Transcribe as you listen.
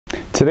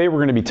Today we're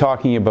going to be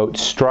talking about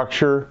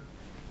structure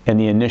and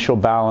the initial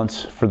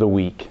balance for the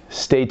week.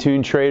 Stay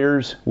tuned,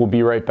 traders. We'll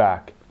be right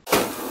back.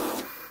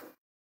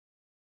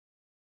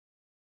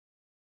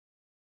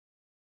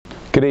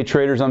 Good day,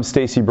 traders. I'm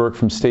Stacey Burke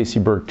from Stacey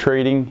Burke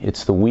Trading.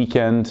 It's the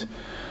weekend.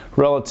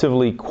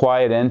 Relatively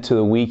quiet end to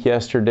the week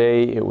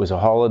yesterday. It was a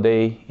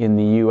holiday in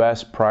the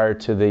US prior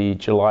to the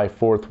July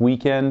 4th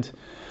weekend.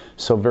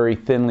 So very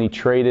thinly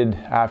traded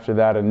after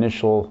that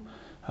initial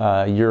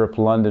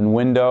Europe-London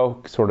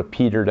window, sort of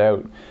petered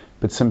out.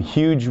 But some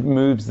huge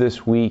moves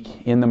this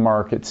week in the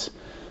markets.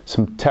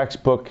 Some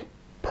textbook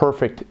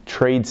perfect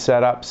trade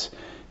setups.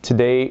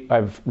 Today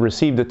I've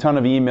received a ton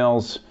of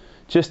emails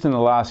just in the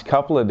last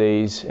couple of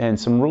days and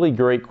some really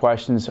great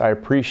questions. I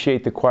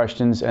appreciate the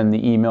questions and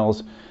the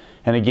emails.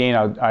 And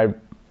again, I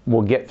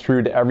will get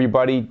through to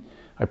everybody.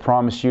 I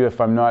promise you,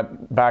 if I'm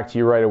not back to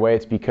you right away,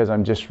 it's because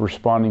I'm just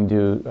responding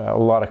to a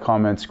lot of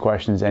comments,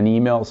 questions, and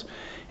emails.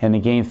 And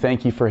again,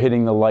 thank you for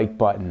hitting the like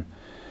button.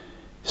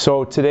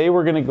 So today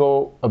we're going to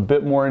go a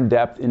bit more in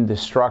depth into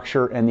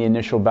structure and the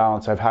initial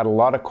balance. I've had a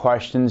lot of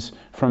questions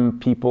from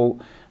people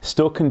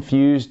still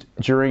confused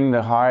during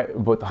the high,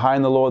 about the high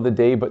and the low of the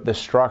day, but the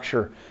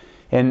structure.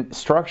 And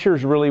structure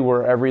is really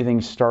where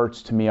everything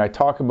starts to me. I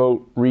talk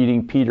about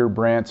reading Peter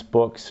Brandt's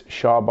books,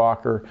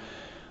 Schabacker.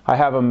 I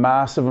have a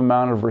massive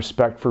amount of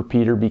respect for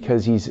Peter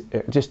because he's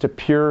just a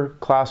pure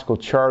classical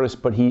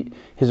chartist, but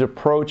his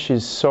approach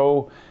is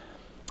so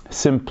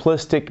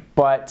simplistic,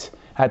 but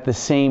at the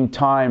same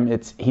time,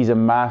 he's a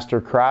master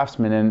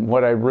craftsman. And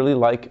what I really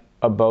like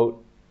about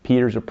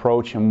Peter's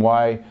approach and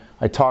why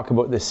I talk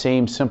about the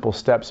same simple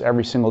steps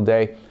every single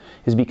day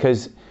is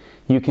because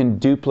you can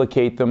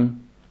duplicate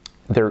them.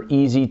 They're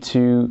easy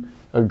to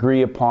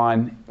agree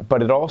upon,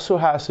 but it also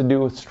has to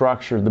do with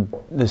structure.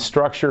 The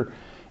structure,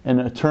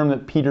 and a term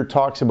that Peter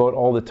talks about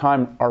all the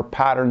time, are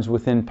patterns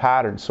within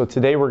patterns. So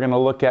today we're going to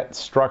look at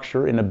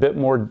structure in a bit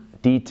more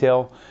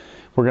detail.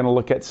 We're going to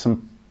look at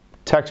some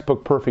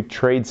textbook perfect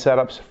trade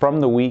setups from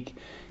the week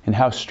and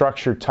how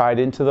structure tied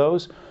into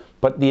those,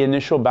 but the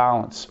initial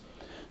balance.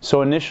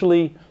 So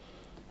initially,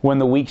 when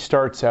the week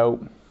starts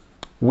out,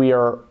 we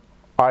are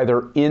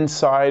either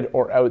inside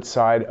or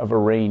outside of a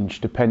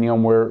range, depending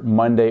on where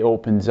Monday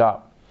opens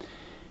up.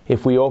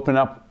 If we open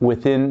up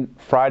within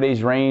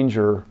Friday's range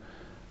or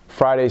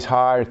Friday's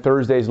high or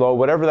Thursday's low,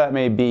 whatever that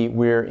may be,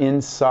 we're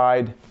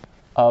inside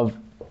of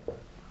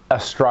a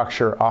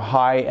structure, a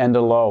high and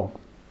a low.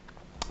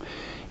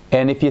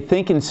 And if you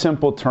think in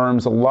simple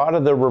terms, a lot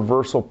of the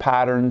reversal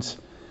patterns,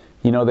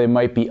 you know, they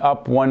might be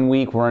up one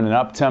week, we're in an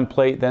up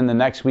template, then the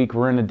next week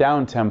we're in a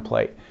down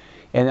template.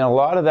 And a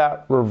lot of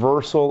that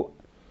reversal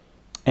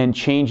and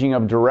changing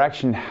of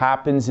direction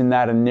happens in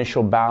that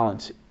initial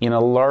balance. In a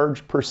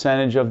large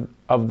percentage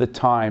of the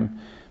time,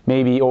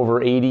 maybe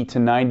over 80 to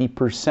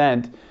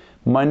 90%,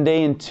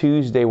 Monday and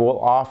Tuesday will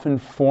often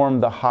form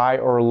the high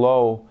or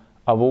low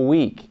of a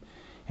week.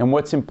 And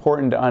what's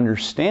important to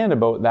understand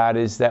about that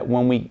is that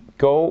when we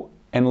go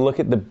and look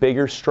at the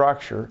bigger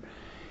structure,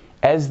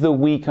 as the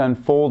week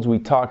unfolds, we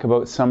talk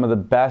about some of the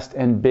best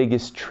and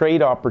biggest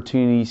trade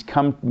opportunities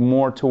come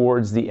more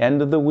towards the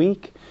end of the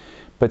week.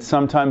 But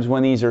sometimes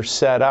when these are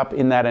set up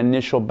in that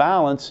initial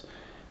balance,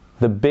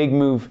 the big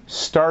move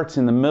starts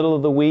in the middle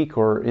of the week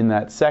or in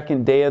that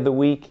second day of the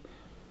week,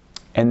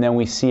 and then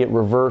we see it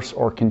reverse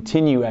or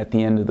continue at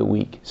the end of the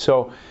week.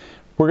 So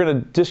we're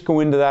going to just go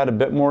into that a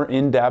bit more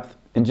in depth.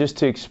 And just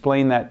to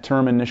explain that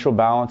term initial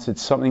balance,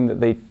 it's something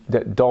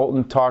that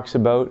Dalton talks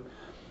about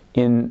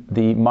in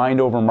the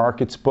Mind Over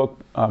Markets book,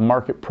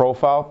 Market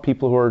Profile.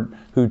 People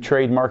who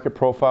trade Market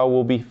Profile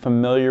will be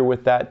familiar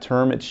with that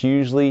term. It's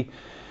usually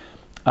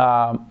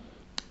a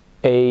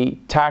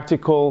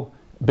tactical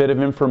bit of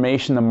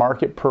information the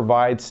market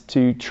provides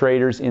to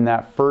traders in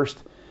that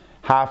first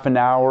half an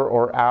hour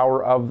or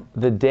hour of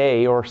the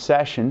day or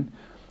session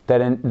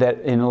that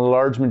in a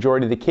large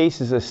majority of the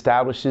cases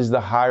establishes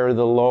the high or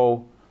the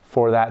low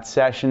for that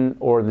session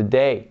or the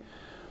day.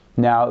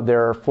 Now,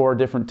 there are 4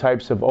 different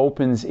types of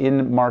opens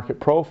in Market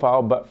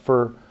Profile, but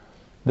for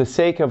the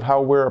sake of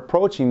how we're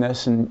approaching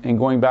this and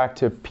going back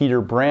to Peter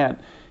Brandt,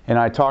 and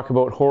I talk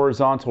about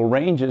horizontal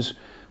ranges,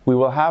 we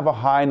will have a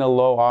high and a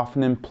low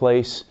often in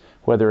place,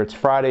 whether it's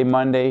Friday,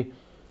 Monday,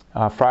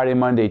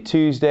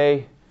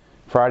 Tuesday,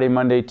 Friday,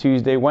 Monday,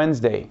 Tuesday,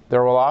 Wednesday.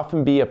 There will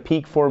often be a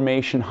peak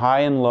formation,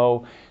 high and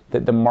low,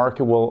 that the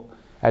market will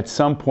at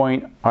some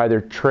point either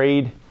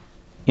trade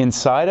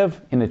inside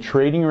of in a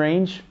trading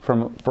range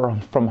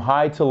from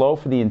high to low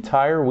for the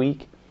entire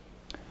week,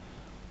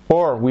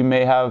 or we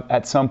may have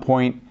at some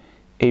point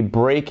a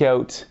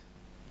breakout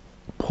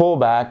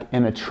pullback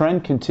and a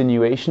trend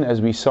continuation,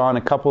 as we saw in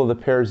a couple of the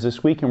pairs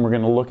this week, and we're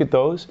going to look at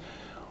those,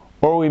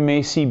 or we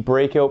may see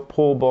breakout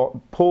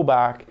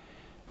pullback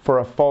for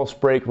a false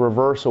break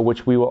reversal,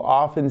 which we will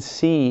often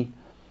see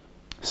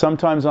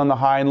sometimes on the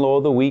high and low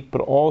of the week, but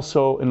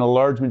also in a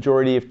large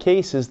majority of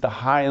cases, the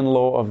high and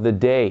low of the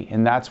day.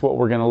 And that's what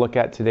we're going to look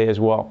at today as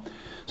well.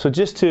 So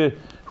just to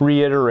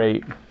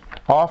reiterate,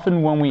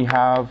 often when we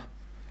have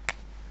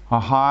a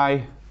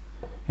high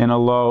and a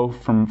low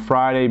from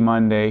Friday,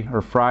 Monday,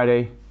 or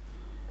Friday.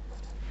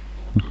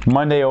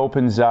 Monday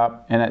opens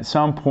up, and at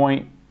some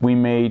point we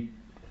may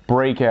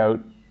break out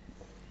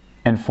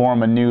and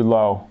form a new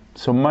low.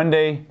 So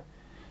Monday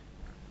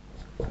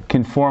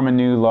can form a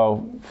new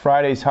low.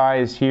 Friday's high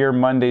is here,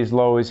 Monday's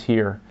low is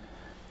here.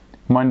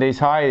 Monday's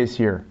high is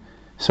here.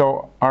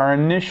 So our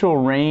initial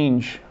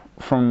range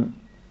from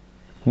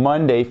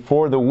Monday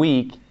for the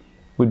week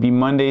would be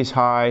Monday's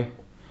high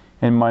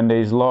and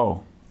Monday's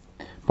low.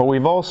 But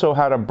we've also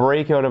had a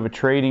breakout of a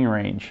trading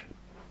range.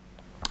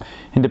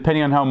 And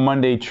depending on how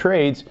Monday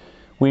trades,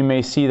 we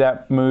may see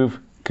that move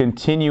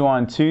continue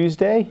on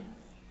Tuesday,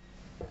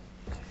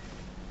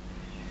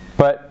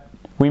 but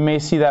we may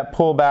see that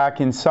pull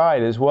back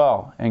inside as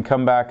well and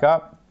come back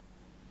up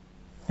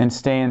and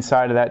stay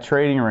inside of that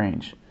trading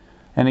range.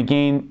 And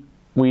again,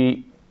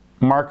 we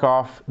mark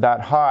off that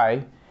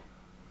high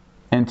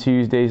and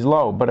Tuesday's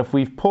low. But if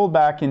we've pulled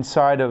back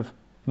inside of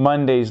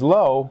Monday's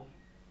low,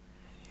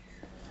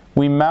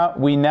 we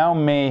now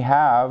may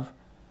have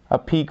a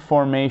peak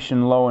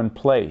formation low in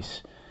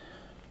place.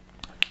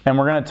 And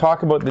we're going to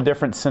talk about the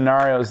different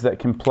scenarios that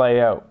can play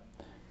out.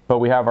 But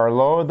we have our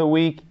low of the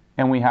week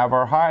and we have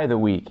our high of the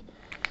week.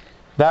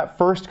 That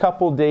first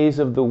couple days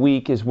of the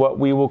week is what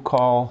we will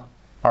call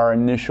our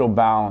initial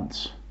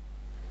balance.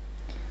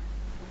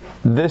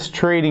 This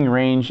trading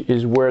range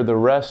is where the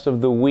rest of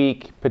the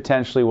week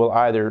potentially will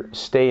either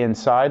stay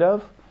inside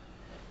of,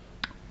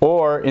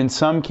 or in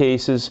some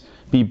cases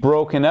be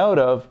broken out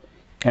of,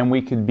 and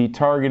we could be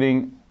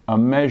targeting a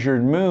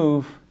measured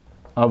move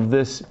of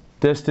this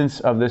distance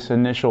of this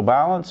initial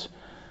balance,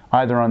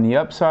 either on the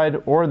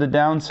upside or the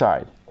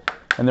downside.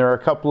 And there are a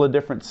couple of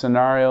different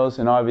scenarios,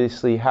 and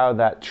obviously how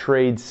that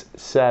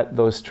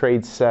those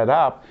trades set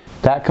up.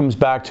 That comes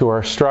back to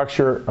our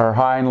structure, our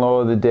high and low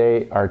of the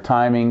day, our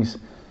timings,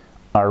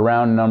 our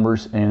round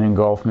numbers, and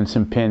engulfments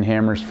and pin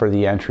hammers for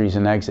the entries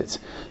and exits.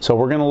 So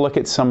we're going to look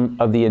at some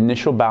of the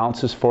initial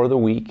balances for the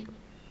week,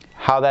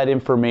 how that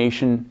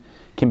information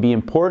can be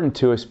important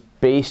to us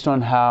based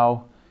on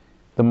how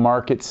the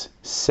market's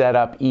set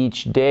up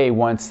each day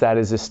once that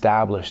is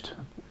established.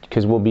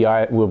 Because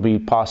we'll be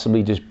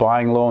possibly just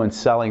buying low and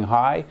selling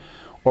high,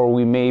 or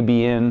we may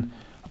be in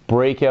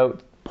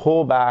breakout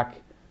pullback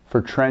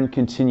for trend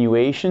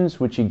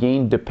continuations, which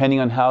again, depending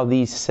on how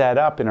these set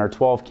up in our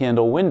 12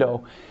 candle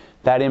window,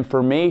 that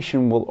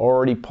information will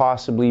already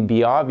possibly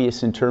be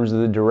obvious in terms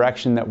of the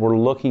direction that we're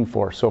looking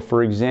for. So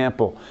for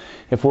example,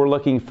 if we're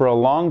looking for a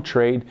long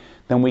trade,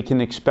 then we can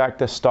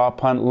expect a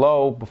stop hunt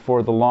low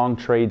before the long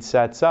trade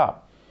sets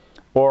up.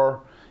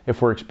 Or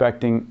if we're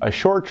expecting a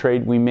short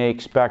trade, we may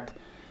expect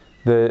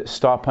the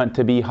stop hunt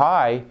to be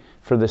high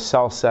for the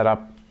sell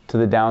setup to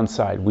the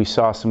downside. We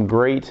saw some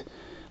great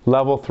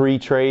level 3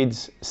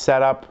 trades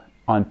set up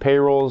on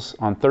payrolls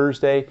on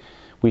Thursday.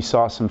 We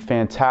saw some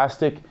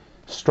fantastic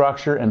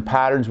structure and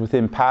patterns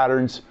within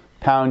patterns,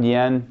 pound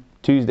yen,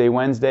 Tuesday,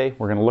 Wednesday.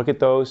 We're going to look at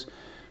those.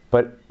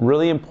 But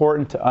really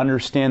important to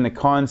understand the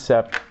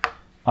concept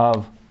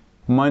of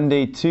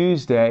Monday,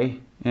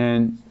 Tuesday,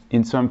 and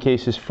in some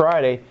cases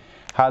Friday,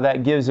 how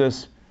that gives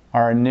us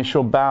our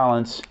initial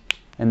balance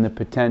and the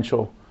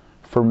potential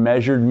for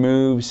measured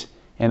moves,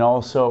 and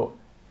also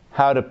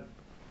how to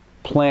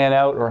plan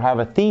out or have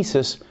a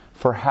thesis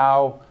for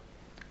how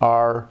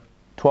our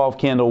 12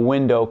 candle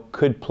window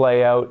could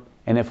play out,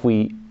 and if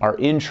we are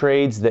in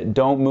trades that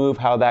don't move,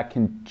 how that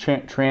can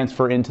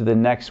transfer into the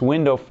next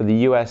window for the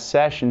US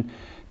session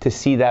to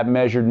see that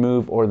measured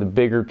move or the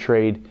bigger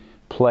trade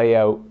play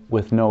out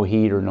with no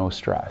heat or no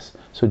stress.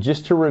 So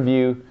just to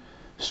review,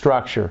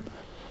 structure: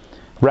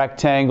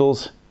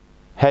 rectangles,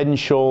 head and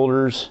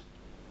shoulders,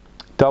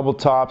 double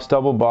tops,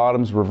 double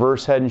bottoms,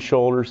 reverse head and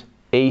shoulders,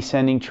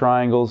 ascending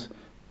triangles,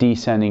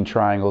 descending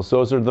triangles.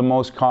 Those are the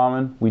most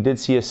common. We did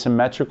see a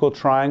symmetrical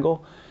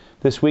triangle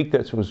this week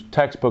that was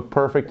textbook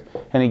perfect,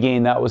 and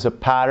again, that was a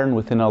pattern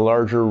within a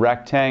larger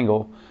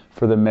rectangle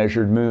for the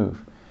measured move.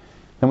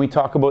 Then we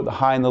talk about the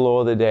high and the low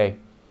of the day,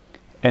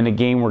 and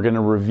again, we're going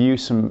to review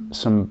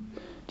some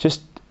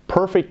just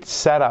perfect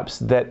setups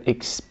that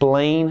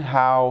explain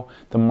how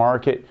the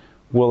market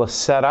will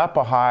set up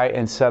a high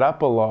and set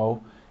up a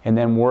low, and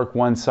then work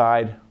one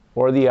side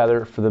or the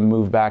other for the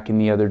move back in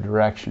the other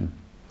direction.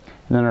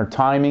 And then our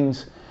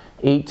timings: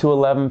 8 to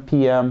 11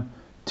 p.m.,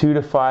 2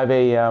 to 5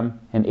 a.m.,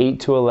 and 8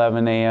 to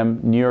 11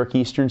 a.m. New York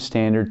Eastern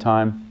Standard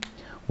Time.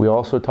 We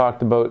also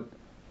talked about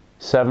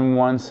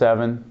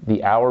 717,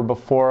 the hour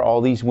before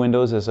all these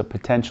windows, as a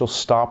potential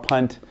stop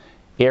hunt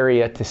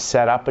area to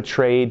set up a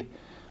trade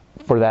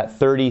for that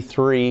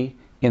 33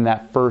 in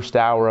that first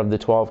hour of the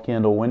 12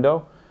 candle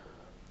window.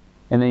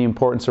 And the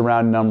importance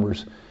around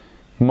numbers.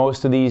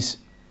 Most of these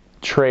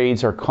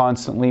trades are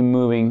constantly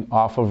moving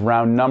off of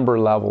round number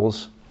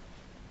levels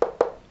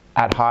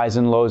at highs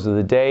and lows of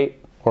the day,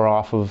 or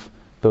off of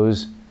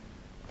those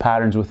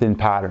patterns within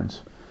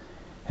patterns.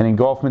 And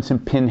engulfments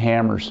and pin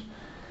hammers.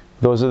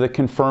 Those are the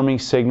confirming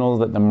signals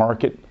that the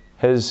market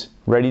is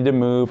ready to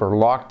move or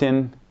locked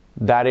in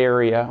that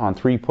area on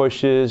 3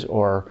 pushes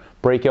or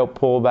breakout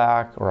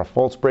pullback or a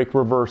false break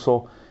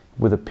reversal.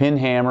 with a pin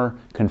hammer,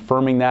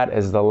 confirming that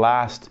as the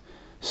last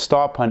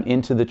stop hunt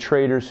into the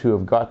traders who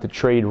have got the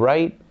trade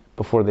right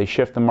before they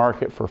shift the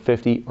market for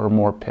 50 or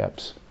more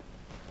pips.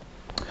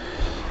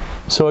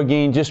 So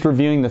again, just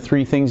reviewing the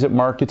three things that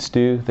markets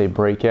do: they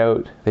break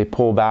out, they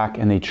pull back,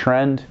 and they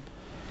trend.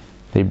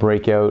 They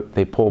break out,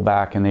 they pull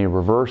back, and they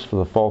reverse for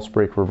the false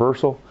break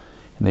reversal.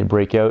 And they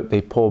break out,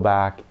 they pull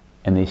back,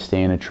 and they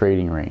stay in a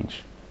trading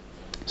range.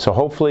 So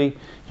hopefully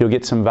you'll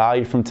get some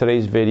value from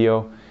today's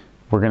video.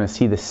 We're going to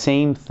see the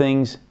same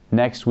things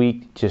next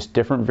week, just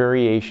different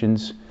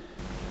variations.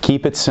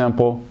 Keep it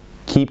simple,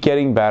 keep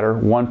getting better,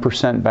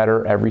 1%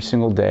 better every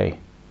single day,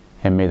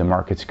 and may the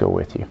markets go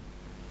with you.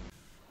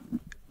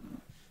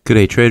 Good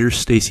day, traders.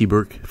 Stacey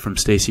Burke from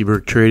Stacey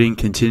Burke Trading,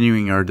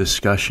 continuing our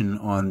discussion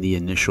on the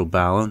initial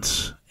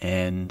balance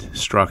and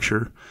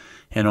structure,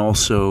 and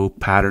also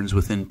patterns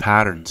within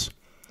patterns.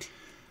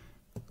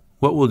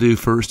 What we'll do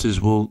first is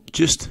we'll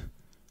just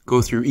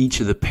go through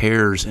each of the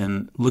pairs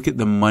and look at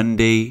the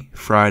Monday,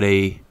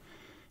 Friday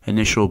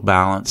initial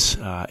balance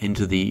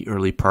into the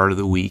early part of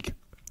the week.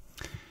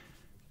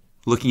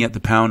 Looking at the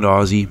pound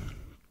Aussie,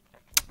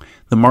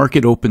 the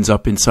market opens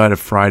up inside of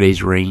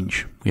Friday's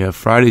range. We have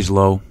Friday's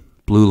low,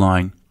 blue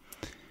line.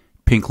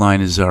 Pink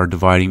line is our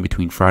dividing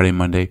between Friday and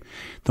Monday.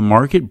 The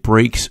market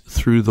breaks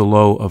through the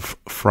low of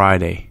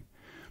Friday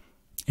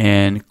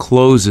and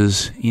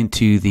closes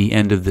into the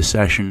end of the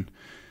session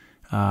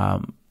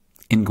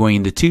in going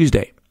into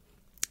Tuesday.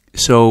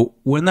 So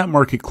when that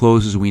market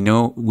closes, we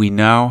know we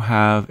now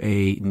have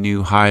a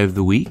new high of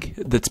the week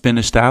that's been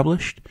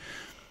established,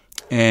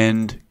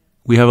 and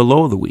we have a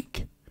low of the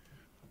week.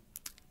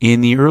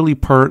 In the early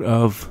part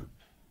of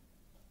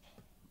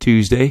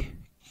Tuesday,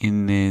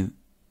 in the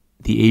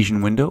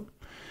Asian window,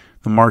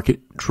 the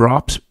market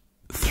drops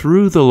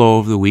through the low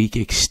of the week,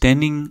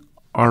 extending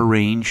our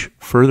range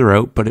further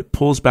out, but it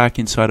pulls back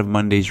inside of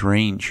Monday's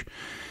range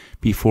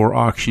before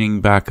auctioning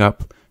back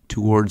up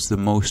towards the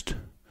most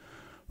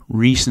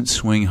recent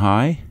swing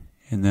high,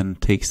 and then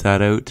takes that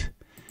out,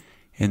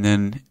 and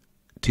then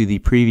to the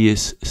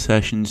previous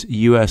session's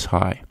US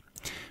high.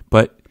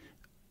 But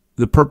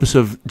the purpose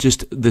of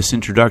just this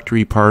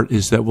introductory part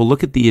is that we'll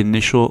look at the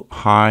initial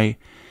high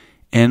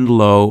and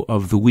low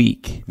of the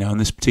week. Now in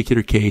this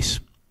particular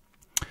case,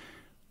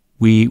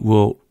 we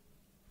will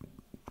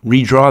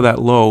redraw that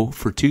low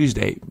for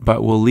Tuesday,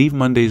 but we'll leave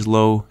Monday's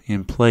low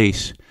in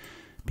place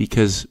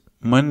because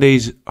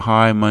Monday's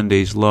high,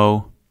 Monday's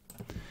low,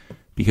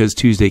 because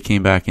Tuesday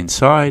came back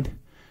inside,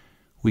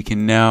 we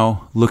can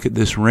now look at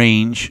this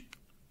range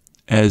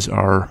as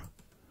our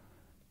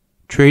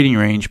trading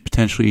range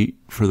potentially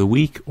for the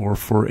week or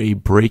for a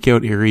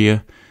breakout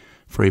area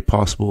for a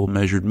possible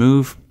measured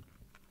move,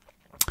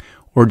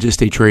 or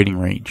just a trading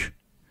range.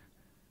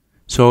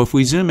 So if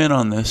we zoom in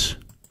on this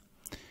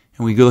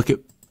and we look at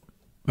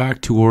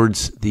back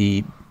towards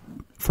the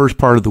first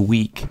part of the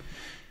week,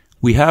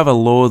 we have a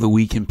low of the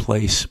week in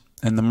place,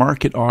 and the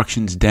market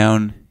auctions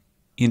down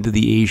into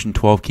the Asian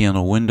 12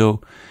 candle window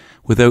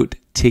without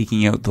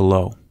taking out the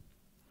low.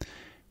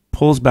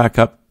 Pulls back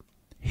up,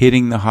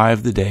 hitting the high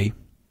of the day,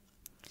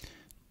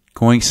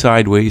 going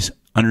sideways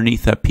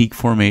underneath that peak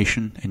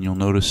formation, and you'll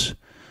notice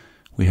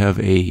we have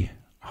a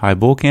high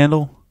bull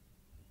candle.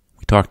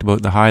 We talked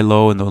about the high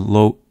low and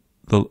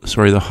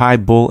the high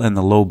bull and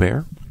the low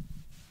bear.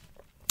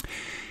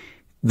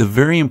 The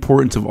very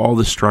importance of all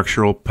the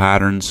structural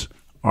patterns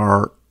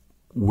are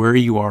where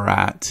you are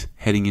at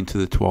heading into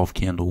the 12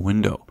 candle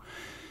window.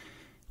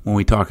 When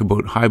we talk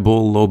about high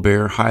bull, low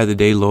bear, high of the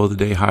day, low of the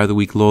day, high of the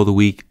week, low of the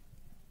week,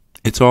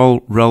 it's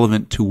all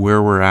relevant to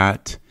where we're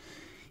at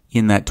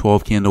in that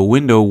 12 candle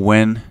window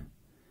when,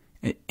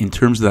 in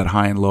terms of that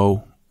high and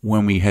low,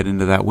 when we head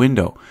into that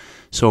window.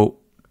 So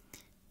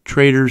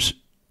traders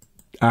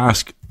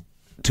ask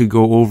to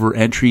go over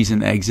entries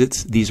and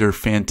exits. These are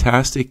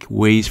fantastic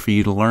ways for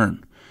you to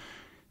learn.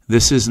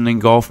 This is an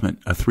engulfment,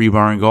 a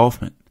 3-bar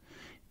engulfment.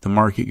 The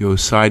market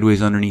goes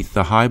sideways underneath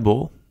the high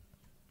bull.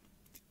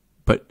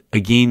 But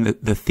again,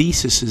 the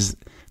thesis is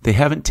they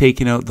haven't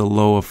taken out the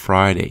low of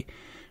Friday,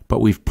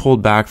 but we've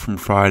pulled back from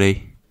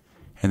Friday,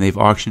 and they've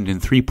auctioned in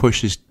 3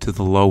 pushes to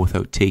the low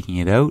without taking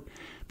it out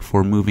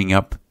before moving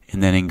up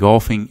and then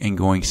engulfing and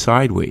going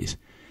sideways,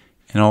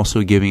 and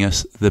also giving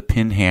us the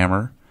pin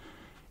hammer.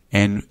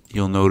 And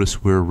you'll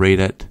notice we're right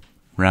at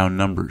round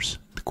numbers,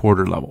 the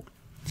quarter level.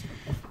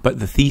 But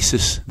the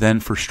thesis then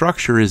for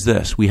structure is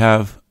this: we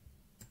have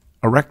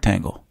a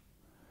rectangle.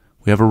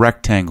 We have a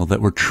rectangle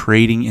that we're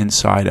trading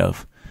inside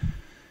of.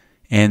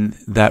 And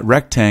that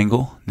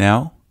rectangle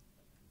now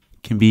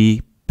can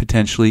be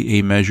potentially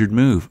a measured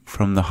move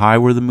from the high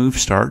where the move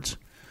starts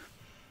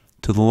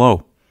to the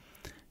low.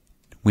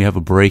 We have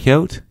a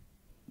breakout,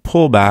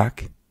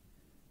 pullback,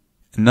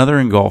 another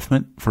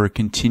engulfment for a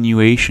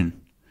continuation.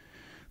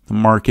 The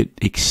market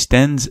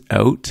extends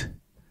out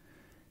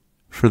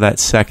for that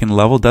second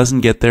level.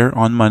 Doesn't get there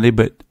on Monday,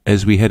 but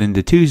as we head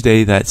into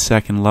Tuesday, that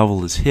second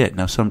level is hit.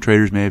 Now, some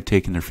traders may have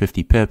taken their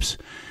 50 pips.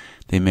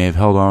 They may have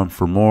held on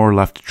for more,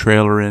 left a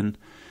trailer in.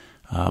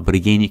 But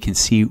again, you can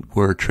see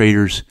where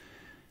traders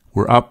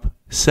were up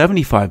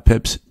 75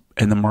 pips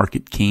and the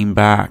market came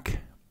back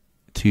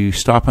to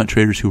stop hunt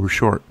traders who were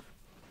short.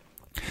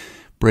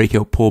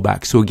 Breakout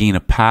pullback. So again, a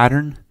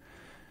pattern,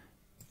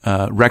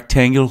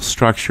 rectangular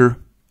structure.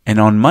 And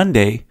on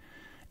Monday,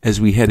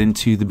 as we head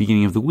into the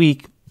beginning of the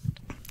week,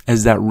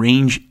 as that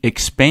range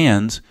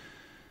expands,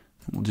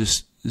 we'll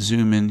just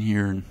zoom in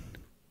here and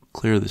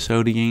clear this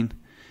out again.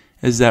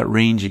 As that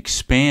range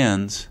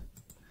expands,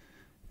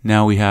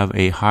 now we have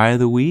a high of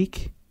the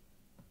week,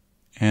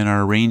 and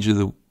our range of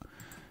the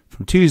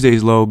from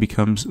Tuesday's low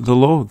becomes the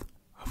low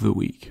of the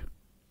week.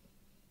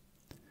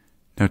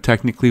 Now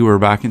technically we're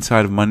back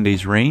inside of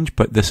Monday's range,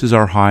 but this is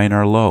our high and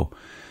our low.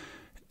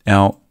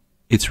 Now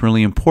it's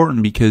really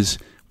important because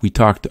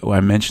I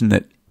mentioned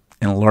that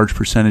in a large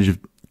percentage of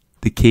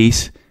the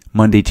case,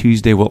 Monday,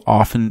 Tuesday will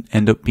often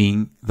end up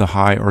being the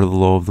high or the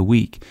low of the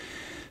week.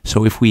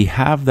 So if we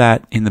have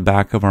that in the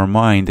back of our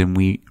mind and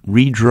we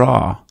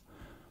redraw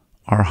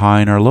our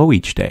high and our low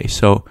each day.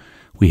 So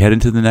we head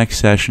into the next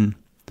session,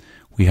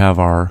 we have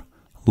our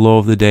low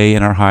of the day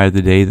and our high of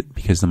the day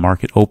because the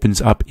market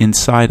opens up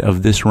inside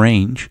of this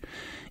range.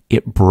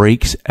 It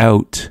breaks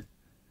out,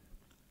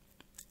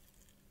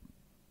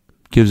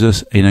 gives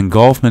us an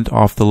engulfment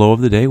off the low of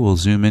the day. We'll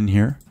zoom in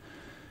here.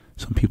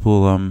 Some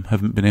people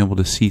haven't been able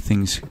to see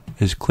things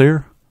as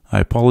clear. I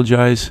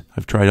apologize.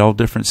 I've tried all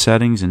different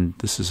settings, and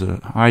this is a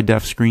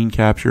high-def screen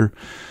capture.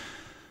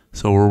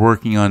 So we're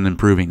working on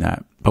improving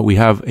that. But we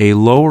have a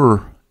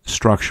lower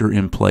structure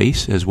in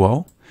place as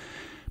well.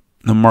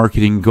 The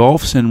market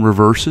engulfs and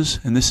reverses,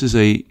 and this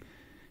is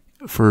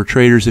for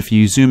traders, if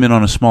you zoom in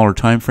on a smaller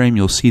time frame,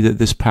 you'll see that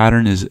this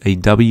pattern is a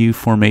W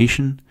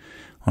formation.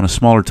 On a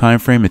smaller time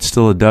frame, it's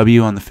still a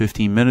W on the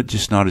 15-minute,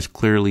 just not as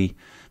clearly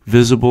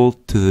visible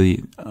to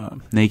the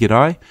naked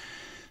eye.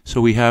 So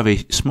we have a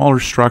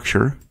smaller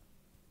structure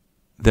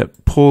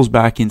that pulls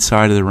back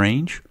inside of the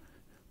range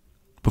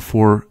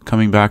before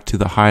coming back to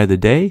the high of the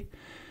day,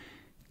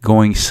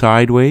 going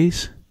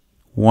sideways,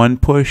 1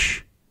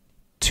 push,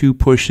 2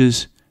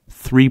 pushes,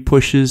 3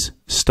 pushes,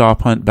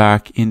 stop hunt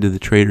back into the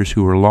traders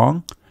who are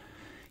long,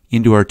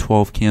 into our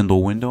 12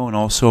 candle window, and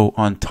also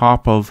on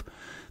top of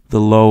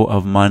the low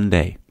of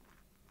Monday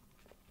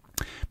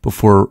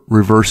before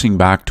reversing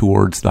back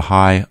towards the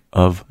high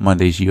of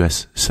Monday's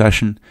US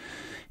session.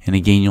 And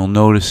again, you'll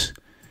notice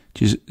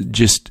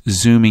just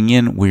zooming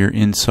in, we're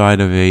inside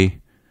of a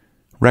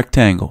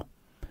rectangle.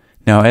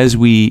 Now, as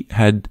we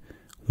had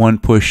 1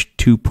 push,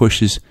 2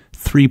 pushes,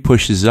 3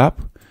 pushes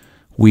up,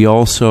 we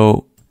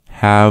also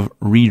have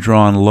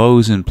redrawn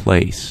lows in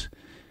place.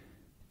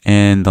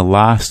 And the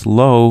last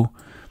low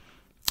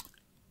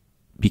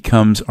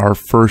becomes our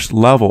first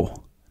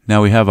level.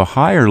 Now we have a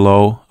higher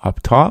low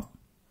up top,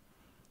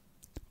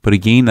 but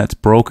again, that's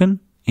broken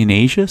in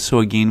Asia. So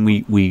again,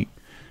 we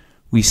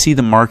see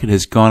the market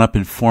has gone up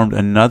and formed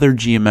another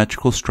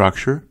geometrical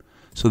structure.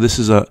 So this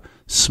is a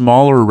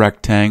smaller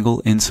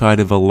rectangle inside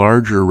of a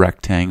larger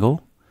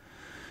rectangle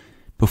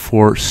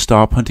before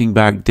stop hunting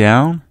back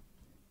down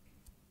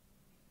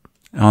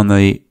on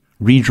the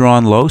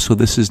redrawn low. So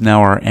this is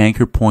now our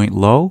anchor point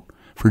low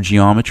for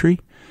geometry.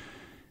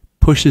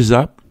 Pushes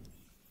up,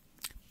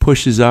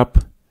 pushes up,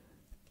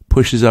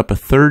 pushes up a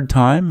third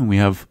time, and we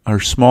have our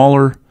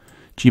smaller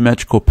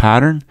geometrical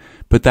pattern,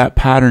 but that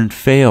pattern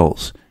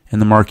fails, and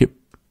the market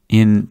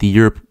in the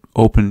Europe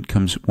Open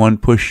comes 1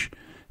 push,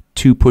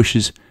 2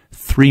 pushes,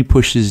 3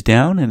 pushes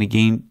down. And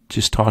again,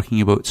 just talking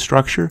about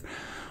structure,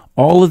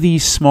 all of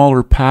these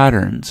smaller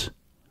patterns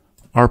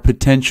are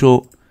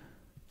potential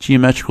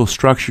geometrical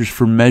structures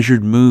for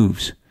measured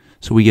moves.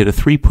 So we get a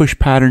 3 push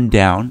pattern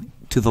down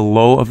to the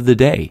low of the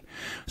day.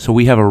 So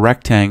we have a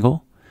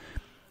rectangle,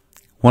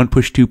 1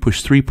 push, 2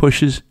 push, 3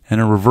 pushes, and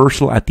a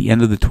reversal at the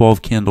end of the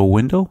 12 candle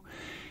window.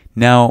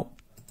 Now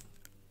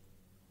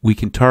we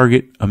can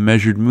target a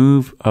measured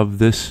move of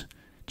this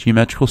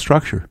geometrical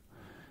structure.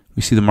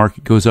 We see the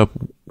market goes up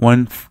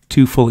 1,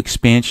 2 full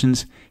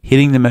expansions,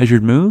 hitting the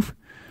measured move.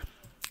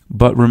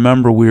 But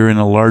remember, we're in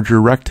a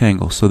larger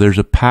rectangle, so there's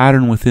a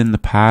pattern within the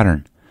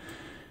pattern.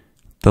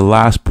 The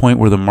last point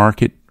where the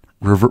market,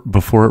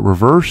 before it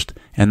reversed,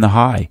 and the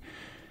high,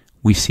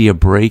 we see a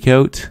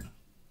breakout,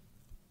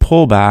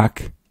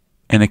 pullback,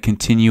 and a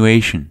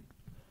continuation.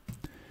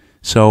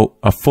 So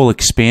a full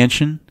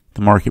expansion,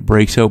 the market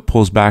breaks out,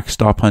 pulls back,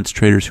 stop hunts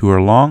traders who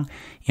are long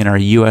in our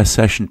US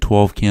session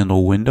 12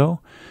 candle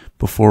window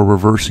before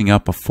reversing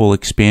up a full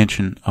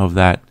expansion of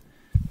that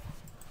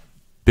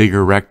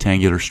bigger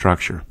rectangular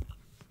structure.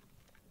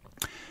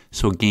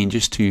 So again,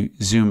 just to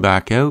zoom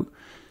back out,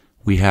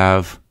 we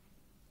have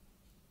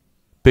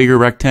bigger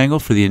rectangle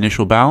for the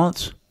initial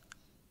balance.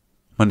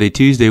 Monday,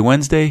 Tuesday,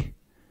 Wednesday,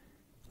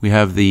 we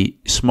have the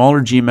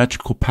smaller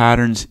geometrical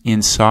patterns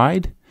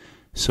inside.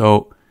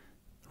 So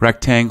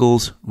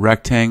rectangles,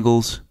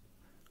 rectangles,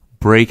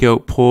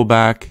 breakout,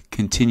 pullback,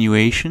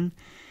 continuation.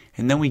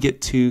 And then we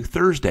get to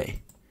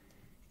Thursday,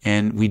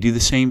 and we do the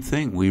same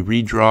thing. We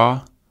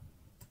redraw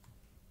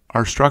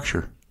our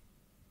structure.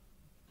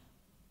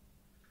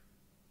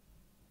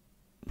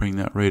 Bring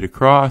that right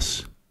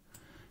across.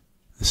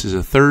 This is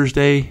a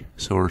Thursday,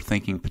 so we're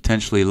thinking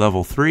potentially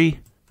level 3,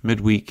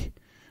 midweek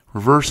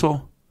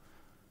reversal.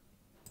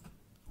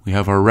 We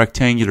have our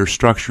rectangular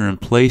structure in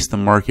place. The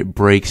market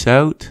breaks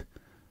out,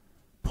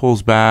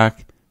 pulls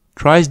back,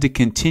 tries to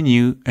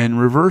continue, and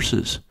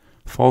reverses.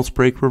 False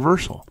break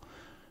reversal.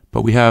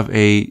 But we have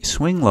a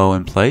swing low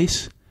in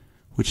place,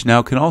 which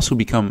now can also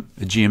become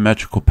a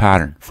geometrical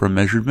pattern for a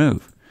measured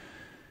move.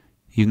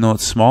 Even though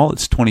it's small,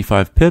 it's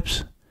 25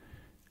 pips,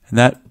 and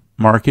that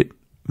market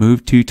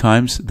moved 2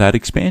 times that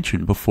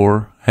expansion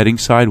before heading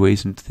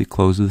sideways into the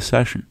close of the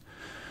session.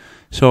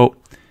 So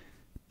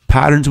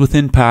patterns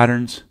within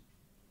patterns,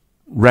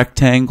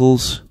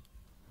 rectangles,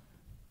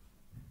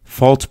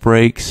 false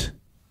breaks,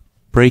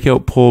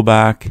 breakout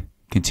pullback,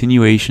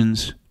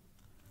 continuations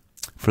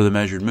for the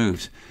measured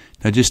moves.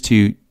 Now just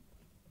to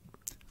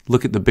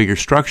look at the bigger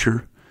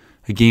structure,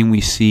 again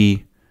we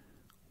see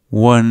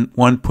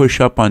one push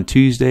up on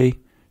Tuesday,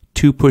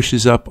 2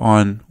 pushes up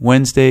on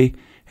Wednesday,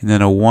 and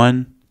then a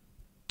 1,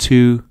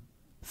 2,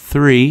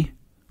 3,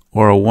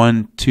 or a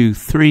 1, 2,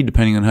 3,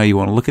 depending on how you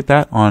want to look at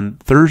that, on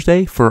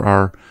Thursday for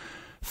our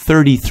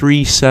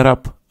 33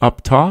 setup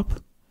up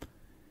top,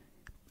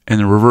 and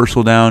the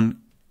reversal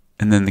down,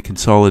 and then the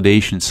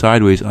consolidation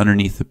sideways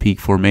underneath the peak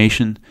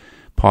formation.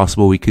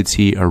 Possible we could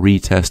see a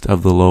retest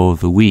of the low of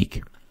the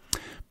week.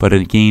 But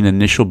again,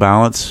 initial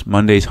balance,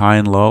 Monday's high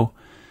and low.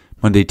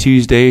 Monday,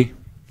 Tuesday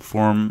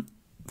form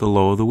the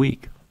low of the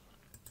week.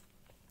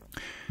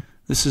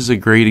 This is a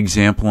great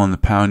example on the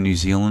pound New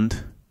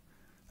Zealand.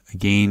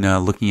 Again,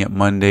 looking at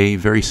Monday,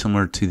 very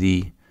similar to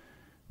the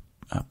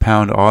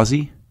pound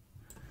Aussie.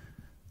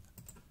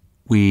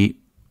 We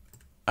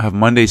have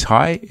Monday's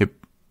high. It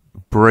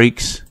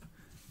breaks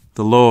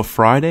the low of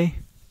Friday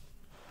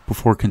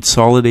before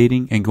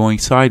consolidating and going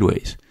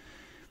sideways.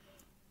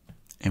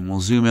 And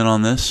we'll zoom in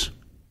on this.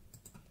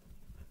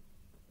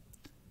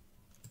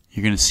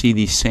 You're going to see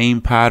these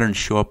same patterns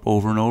show up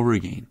over and over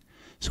again.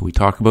 So we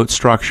talk about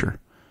structure.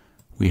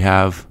 We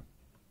have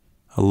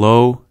a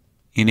low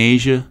in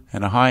Asia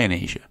and a high in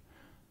Asia.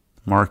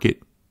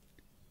 Market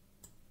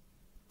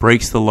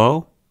breaks the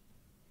low,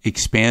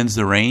 expands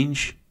the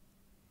range,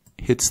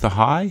 hits the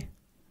high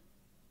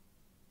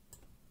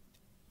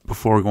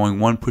before going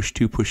 1 push,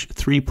 2 push,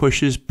 3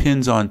 pushes,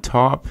 pins on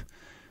top,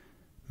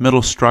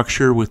 middle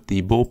structure with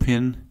the bull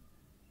pin,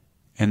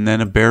 and then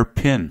a bear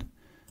pin.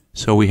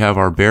 So we have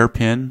our bear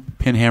pin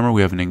hammer,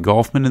 we have an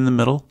engulfment in the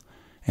middle,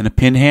 and a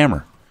pin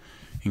hammer.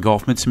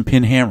 Engulfments and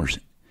pin hammers.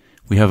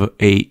 We have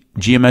a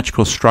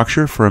geometrical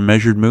structure for a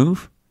measured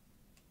move.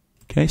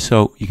 Okay,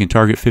 so you can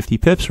target 50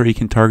 pips or you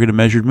can target a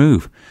measured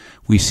move.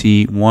 We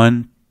see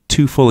 1,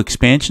 2 full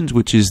expansions,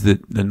 which is the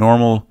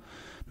normal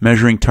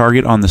measuring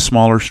target on the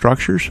smaller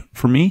structures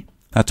for me.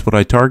 That's what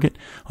I target.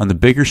 On the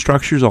bigger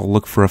structures, I'll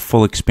look for a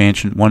full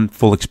expansion, 1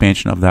 full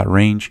expansion of that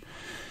range.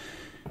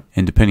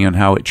 And depending on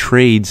how it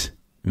trades,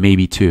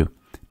 maybe 2.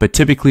 But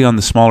typically on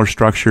the smaller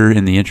structure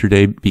in the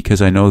intraday,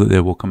 because I know that they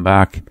will come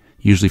back,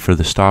 usually for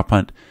the stop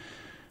hunt,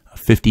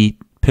 50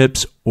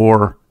 pips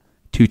or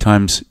 2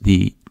 times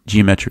the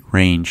geometric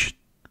range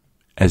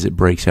as it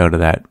breaks out of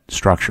that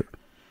structure.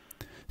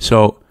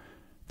 So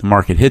the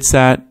market hits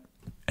that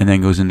and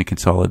then goes into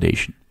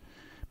consolidation.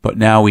 But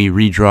now we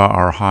redraw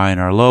our high and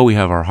our low. We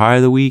have our high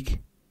of the week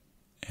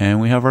and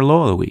we have our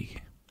low of the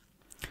week.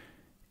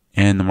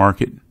 And the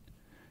market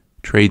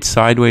trades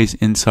sideways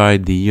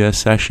inside the US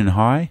session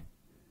high.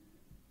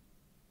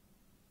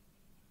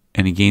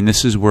 And again,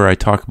 this is where I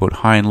talk about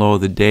high and low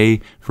of the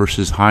day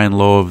versus high and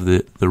low of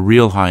the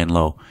real high and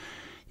low.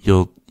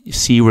 You'll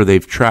see where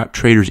they've trapped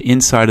traders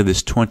inside of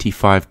this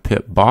 25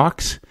 pip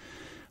box,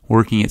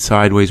 working it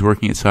sideways,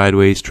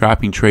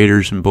 trapping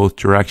traders in both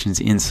directions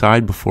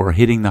inside before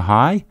hitting the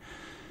high.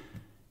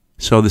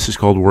 So this is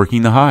called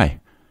working the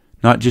high.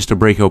 Not just a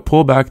breakout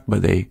pullback,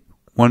 but a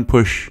 1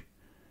 push,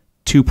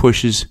 2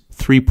 pushes,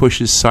 3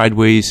 pushes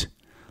sideways,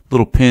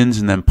 little pins,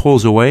 and then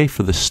pulls away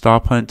for the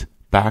stop hunt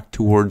back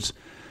towards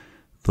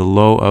the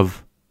low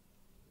of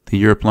the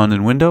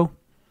Europe-London window.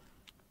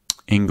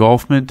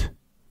 Engulfment,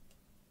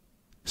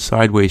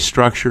 sideways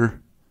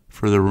structure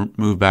for the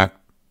move back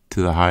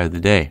to the high of the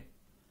day.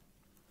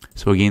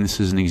 So again, this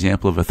is an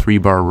example of a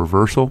 3-bar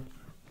reversal.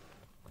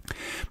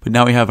 But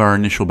now we have our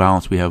initial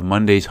balance. We have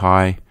Monday's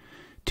high,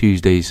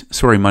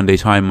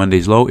 Monday's high,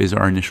 Monday's low is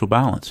our initial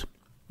balance.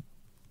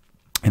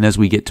 And as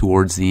we get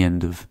towards the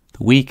end of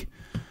the week,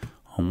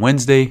 on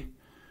Wednesday,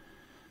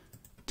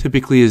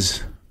 typically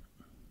is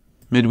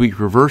midweek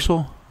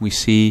reversal. We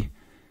see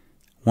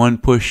 1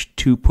 push,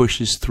 2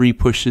 pushes, 3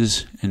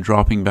 pushes, and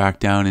dropping back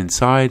down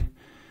inside.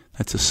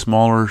 That's a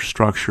smaller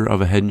structure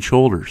of a head and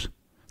shoulders.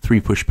 3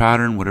 push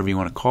pattern, whatever you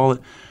want to call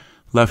it.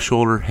 Left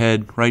shoulder,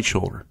 head, right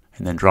shoulder.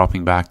 And then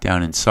dropping back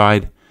down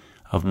inside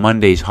of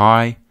Monday's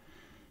high.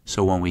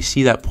 So when we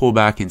see that pull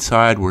back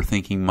inside, we're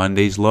thinking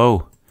Monday's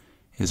low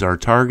is our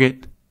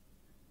target.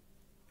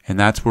 And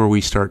that's where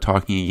we start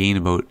talking again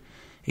about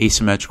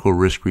asymmetrical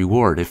risk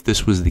reward. If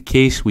this was the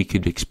case, we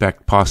could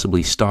expect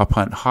possibly stop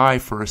hunt high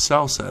for a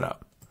sell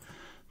setup.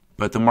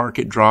 But the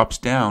market drops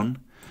down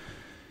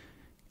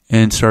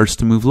and starts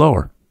to move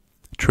lower.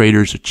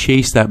 Traders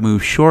chase that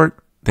move short.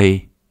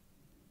 They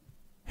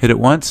hit it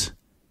once,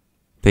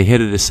 They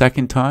hit it a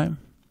second time,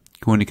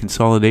 go into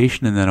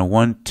consolidation, and then a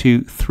 1,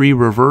 2, 3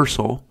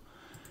 reversal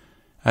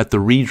at the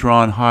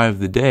redrawn high of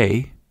the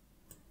day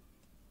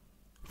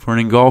for an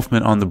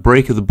engulfment on the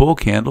break of the bull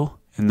candle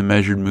and the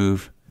measured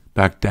move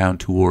back down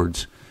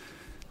towards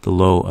the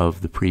low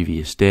of the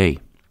previous day.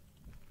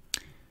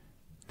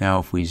 Now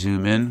if we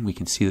zoom in, we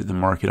can see that the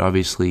market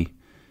obviously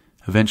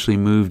eventually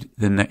moved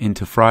then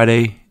into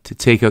Friday to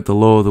take out the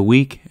low of the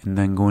week and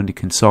then go into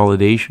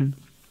consolidation.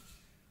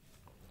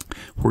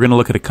 We're going to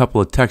look at a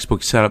couple of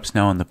textbook setups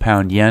now on the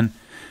pound yen,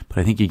 but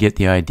I think you get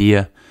the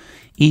idea.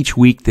 Each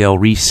week they'll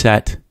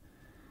reset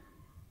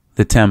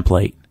the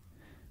template.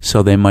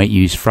 So they might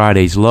use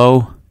Friday's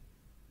low,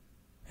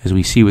 as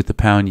we see with the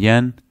pound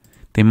yen.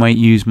 They might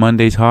use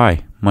Monday's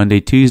high,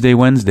 Monday, Tuesday,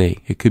 Wednesday.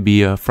 It could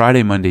be a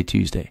Friday, Monday,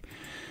 Tuesday.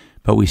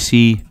 But we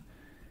see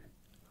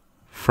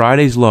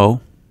Friday's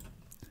low.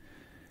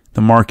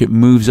 The market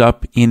moves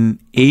up in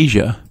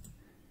Asia,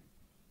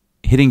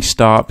 hitting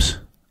stops.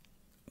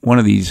 One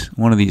of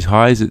these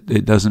highs,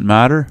 it doesn't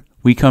matter.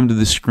 We come to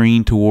the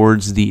screen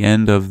towards the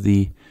end of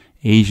the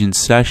Asian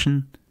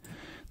session.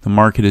 The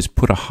market has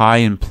put a high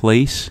in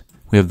place.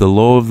 We have the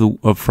low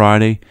of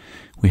Friday.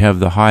 We have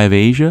the high of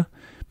Asia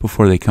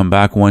before they come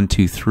back 1,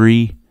 2,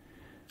 3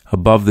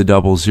 above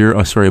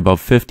the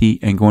above 50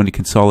 and go into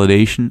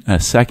consolidation. A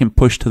second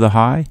push to the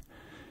high.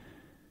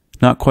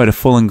 Not quite a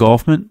full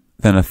engulfment.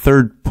 Then a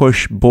third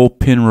push bull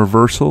pin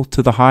reversal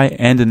to the high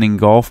and an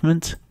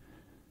engulfment.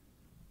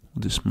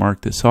 We'll just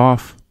mark this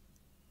off.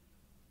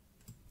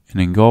 An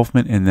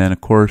engulfment, and then of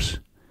course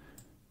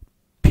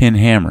pin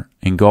hammer.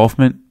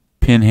 Engulfment,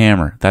 pin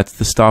hammer. That's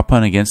the stop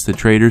hunt against the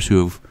traders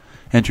who have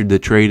entered the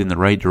trade in the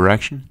right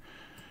direction,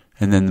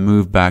 and then the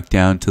move back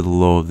down to the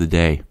low of the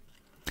day.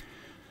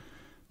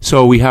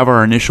 So we have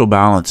our initial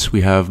balance.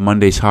 We have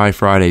Monday's high,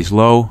 Friday's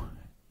low.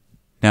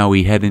 Now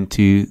we head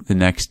into the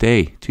next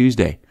day,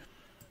 Tuesday.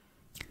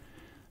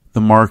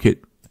 The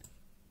market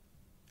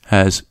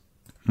has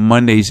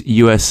Monday's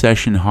U.S.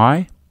 session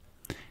high,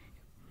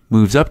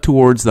 moves up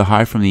towards the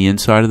high from the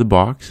inside of the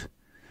box.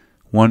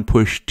 1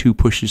 push, 2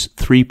 pushes,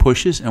 3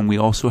 pushes, and we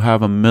also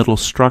have a middle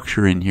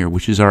structure in here,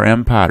 which is our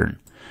M pattern.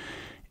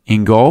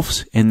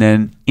 Engulfs, and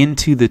then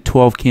into the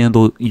 12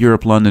 candle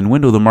Europe-London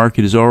window, the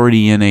market is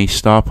already in a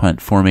stop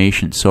hunt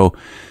formation. So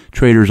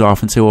traders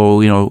often say, well,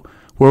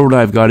 where would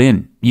I have got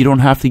in? You don't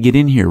have to get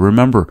in here.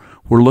 Remember,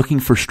 we're looking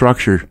for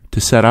structure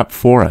to set up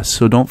for us.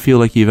 So don't feel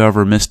like you've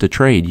ever missed a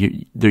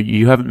trade.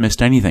 You haven't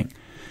missed anything.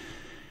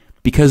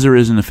 Because there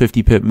isn't a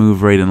 50 pip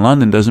move right in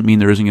London doesn't mean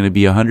there isn't going to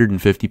be a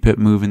 150 pip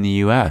move in the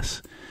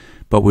US.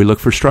 But we look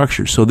for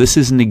structure. So this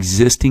is an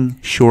existing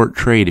short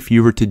trade. If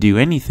you were to do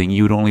anything,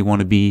 you would only want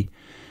to be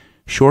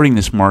shorting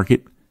this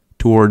market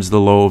towards the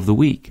low of the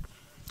week.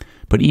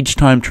 But each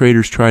time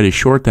traders try to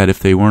short that, if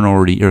they weren't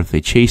already, or if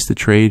they chased the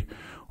trade,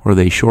 or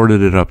they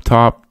shorted it up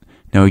top.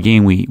 Now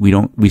again,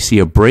 we see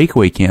a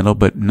breakaway candle,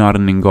 but not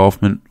an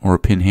engulfment or a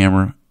pin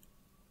hammer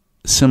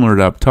similar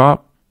to up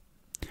top,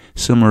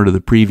 similar to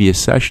the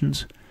previous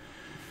sessions.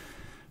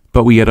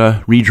 But we get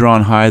a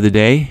redrawn high of the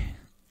day,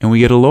 and we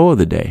get a low of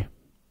the day.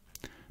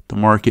 The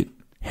market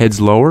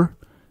heads lower,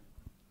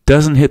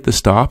 doesn't hit the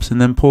stops,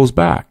 and then pulls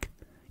back.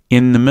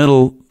 In the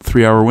middle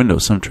 3-hour window,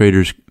 some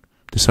traders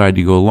decide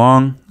to go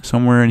long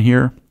somewhere in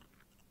here,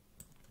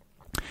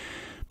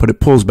 but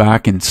it pulls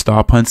back and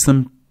stop hunts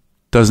them,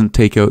 doesn't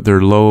take out their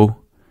low,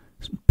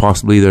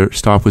 possibly their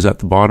stop was at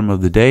the bottom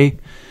of the day,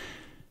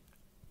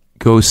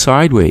 goes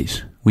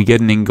sideways. We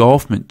get an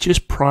engulfment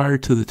just prior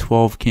to the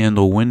 12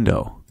 candle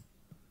window.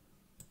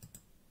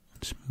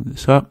 Let's move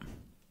this up.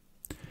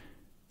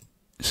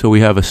 So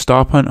we have a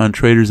stop hunt on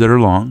traders that are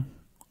long.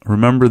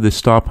 Remember the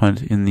stop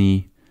hunt in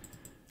the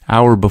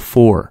hour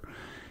before.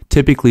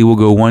 Typically we'll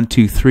go 1,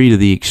 2, 3 to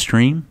the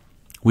extreme.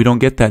 We don't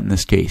get that in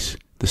this case.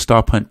 The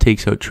stop hunt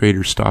takes out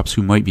trader stops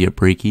who might be at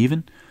break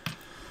even.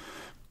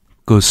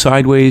 Goes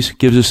sideways,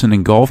 gives us an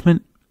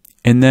engulfment,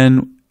 and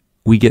then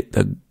we get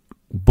the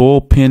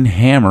bull pin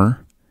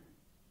hammer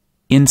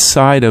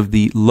inside of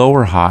the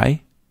lower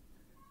high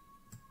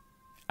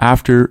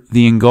after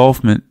the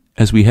engulfment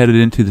as we headed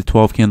into the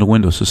 12 candle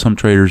window. So some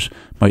traders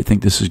might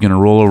think this is going to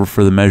roll over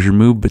for the measure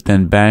move, but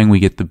then bang, we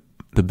get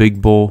the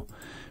big bull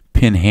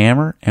pin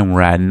hammer, and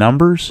we're at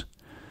numbers.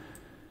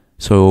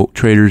 So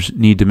traders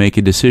need to make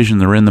a decision.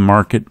 They're in the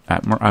market.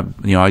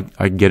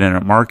 I get in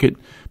at market,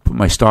 put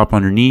my stop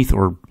underneath,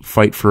 or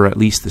fight for at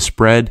least the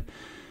spread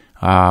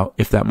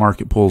if that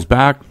market pulls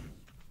back.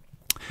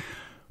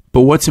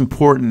 But what's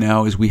important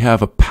now is we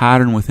have a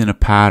pattern within a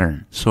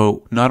pattern.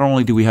 So not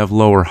only do we have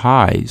lower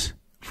highs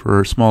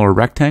for a smaller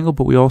rectangle,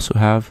 but we also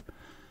have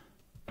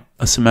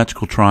a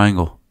symmetrical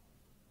triangle.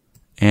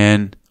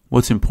 And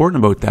what's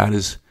important about that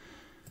is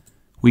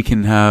we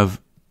can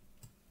have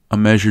a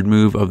measured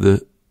move of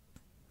the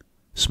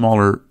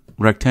smaller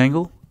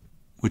rectangle,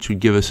 which would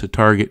give us a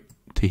target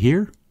to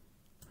here.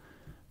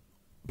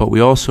 But we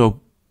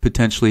also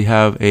potentially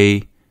have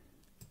a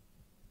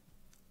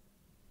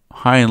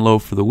high and low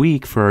for the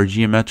week for our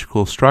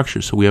geometrical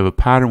structure. So we have a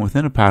pattern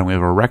within a pattern. We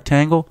have a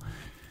rectangle,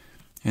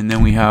 and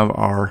then we have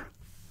our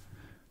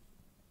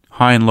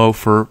high and low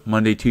for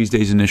Monday,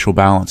 Tuesday's initial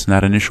balance. And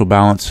that initial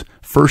balance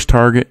first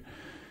target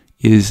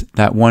is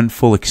that one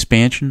full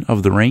expansion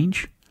of the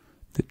range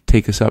that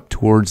take us up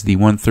towards the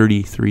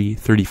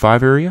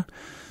 133.35 area.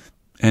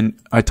 And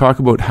I talk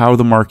about how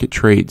the market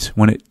trades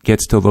when it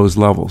gets to those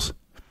levels.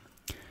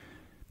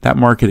 That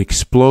market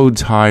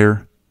explodes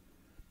higher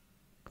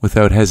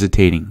without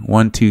hesitating.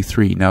 1, 2,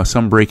 3. Now,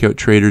 some breakout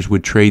traders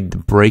would trade the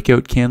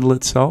breakout candle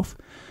itself.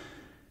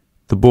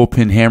 The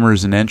bullpen hammer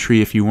is an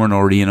entry if you weren't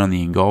already in on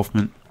the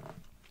engulfment.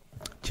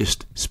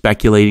 Just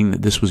speculating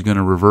that this was going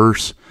to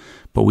reverse,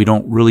 but we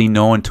don't really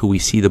know until we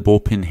see the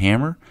bullpen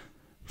hammer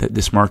that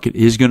this market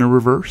is going to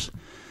reverse.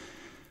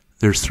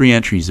 There's 3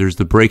 entries. There's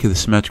the break of the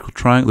symmetrical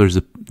triangle. There's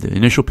the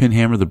initial pin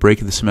hammer, the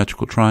break of the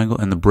symmetrical triangle,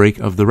 and the break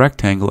of the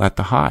rectangle at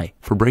the high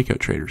for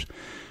breakout traders.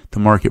 The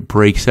market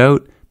breaks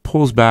out,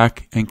 pulls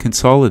back, and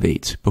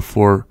consolidates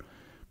before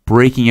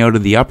breaking out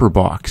of the upper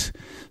box.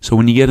 So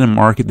when you get in a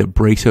market that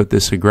breaks out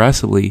this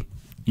aggressively,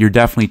 you're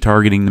definitely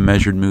targeting the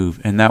measured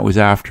move. And that was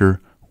after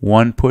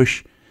 1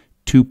 push,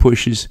 2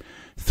 pushes,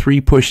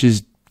 3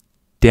 pushes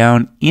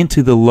down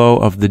into the low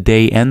of the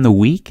day and the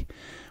week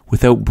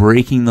without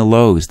breaking the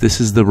lows.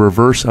 This is the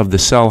reverse of the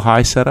sell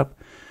high setup.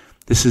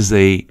 This is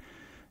a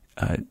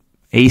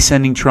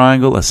ascending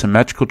triangle, a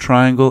symmetrical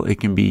triangle. It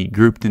can be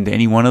grouped into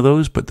any one of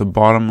those, but the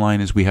bottom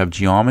line is we have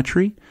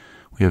geometry,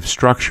 we have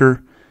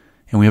structure,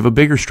 and we have a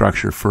bigger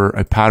structure for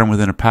a pattern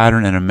within a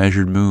pattern and a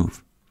measured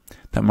move.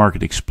 That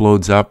market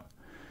explodes up,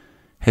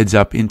 heads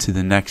up into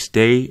the next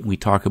day. We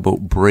talk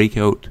about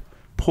breakout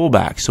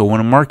pullback. So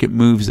when a market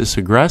moves this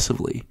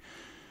aggressively,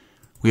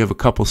 we have a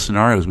couple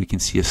scenarios. We can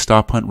see a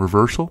stop hunt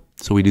reversal.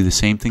 So we do the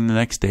same thing the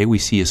next day. We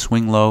see a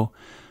swing low,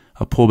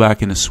 a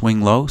pullback and a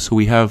swing low. So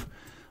we have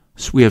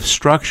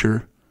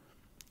structure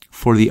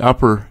for the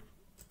upper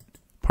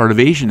part of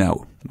Asian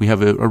out. We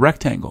have a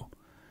rectangle.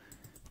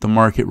 The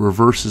market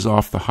reverses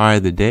off the high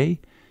of the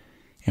day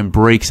and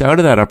breaks out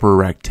of that upper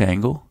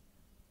rectangle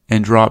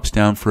and drops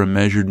down for a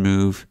measured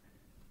move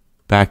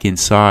back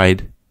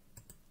inside.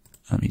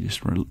 Let me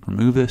just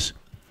remove this.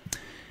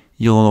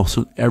 You'll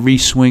also, every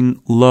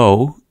swing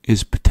low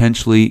is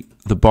potentially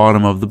the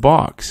bottom of the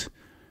box.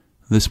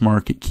 This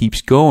market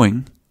keeps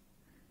going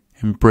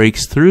and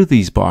breaks through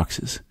these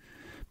boxes.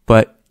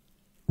 But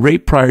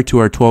right prior to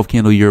our 12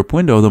 candle Europe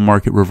window, the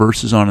market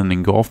reverses on an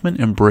engulfment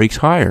and breaks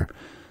higher.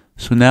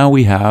 So now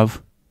we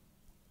have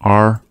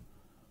our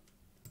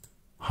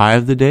high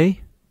of the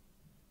day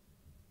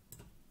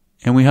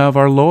and we have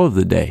our low of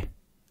the day.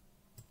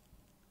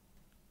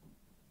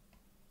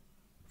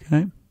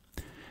 Okay.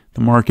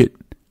 The market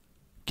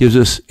gives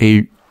us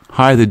a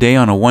high of the day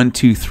on a 1,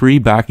 2, 3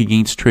 back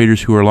against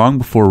traders who are long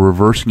before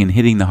reversing and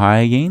hitting the high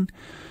again.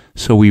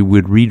 So we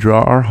would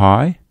redraw our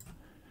high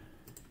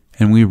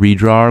and we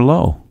redraw our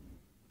low.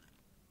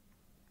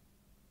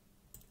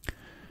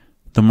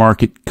 The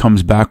market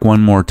comes back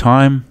one more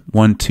time.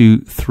 1, 2,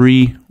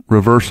 3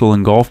 reversal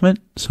engulfment.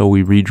 So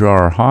we redraw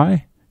our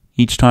high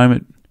each time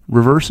it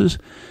reverses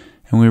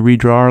and we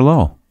redraw our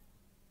low.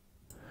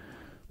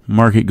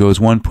 Market goes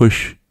 1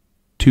 push,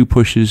 2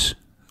 pushes,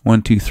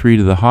 1, 2, 3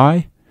 to the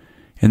high,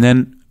 and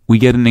then we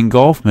get an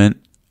engulfment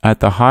at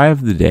the high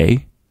of the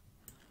day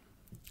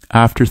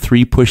after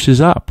 3 pushes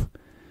up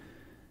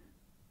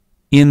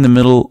in the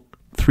middle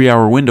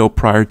 3-hour window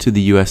prior to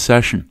the US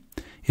session.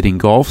 It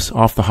engulfs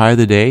off the high of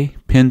the day,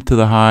 pinned to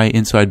the high,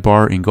 inside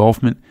bar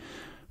engulfment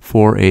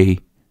for a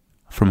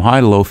from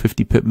high to low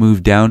 50 pip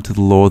move down to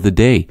the low of the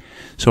day.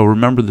 So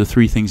remember the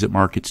 3 things that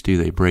markets do.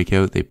 They break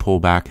out, they pull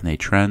back, and they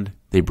trend.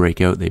 They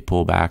break out, they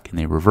pull back, and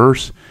they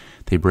reverse.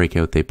 They break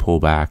out, they pull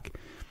back,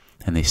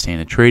 and they stay in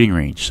a trading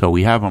range. So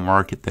we have a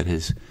market that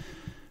is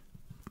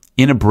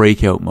in a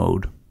breakout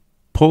mode,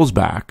 pulls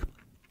back,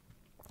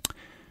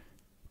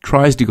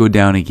 tries to go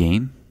down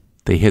again.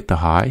 They hit the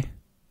high,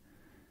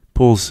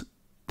 pulls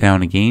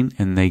down again,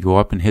 and they go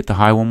up and hit the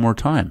high one more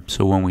time.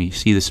 So when we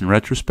see this in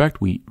retrospect,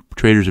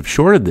 traders have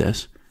shorted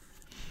this,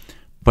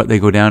 but they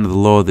go down to the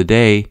low of the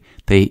day,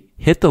 they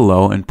hit the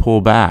low and pull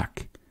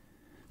back.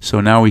 So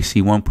now we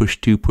see 1 push,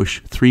 2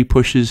 push, 3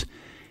 pushes,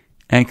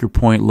 anchor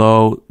point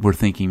low, we're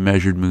thinking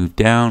measured move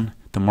down.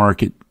 The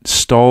market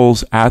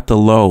stalls at the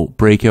low,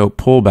 breakout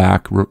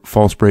pullback,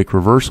 false break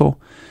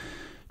reversal.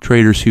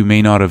 Traders who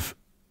may not have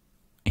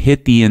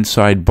hit the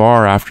inside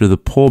bar after the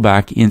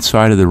pullback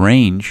inside of the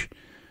range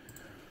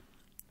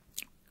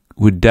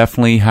would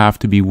definitely have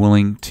to be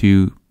willing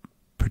to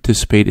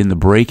participate in the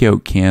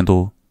breakout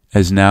candle,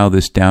 as now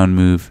this down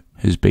move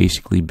has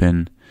basically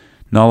been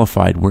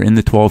nullified. We're in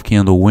the 12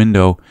 candle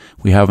window.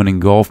 We have an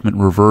engulfment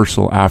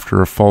reversal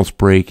after a false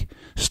break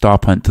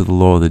stop hunt to the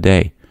low of the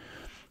day.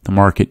 The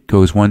market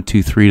goes 1,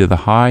 2, 3 to the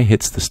high,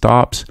 hits the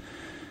stops,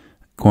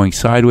 going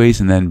sideways,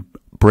 and then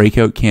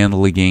breakout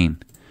candle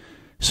again.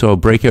 So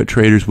breakout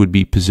traders would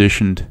be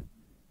positioned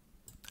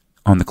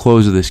on the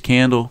close of this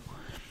candle.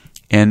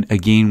 And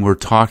again, we're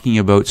talking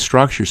about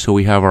structure. So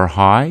we have our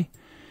high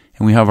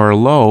and we have our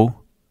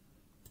low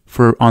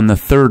for on the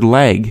third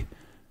leg,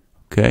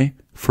 okay,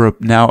 for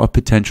now a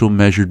potential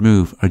measured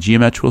move, a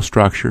geometrical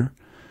structure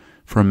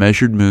for a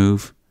measured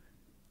move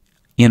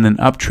in an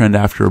uptrend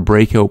after a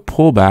breakout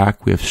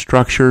pullback. We have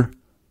structure,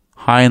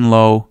 high and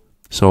low.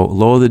 So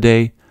low of the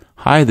day,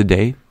 high of the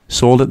day,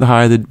 sold at the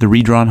high of the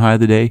redrawn high of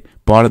the day,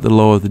 bought at the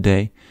low of the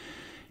day,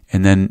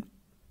 and then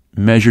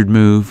measured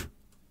move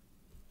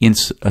in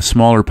a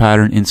smaller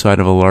pattern inside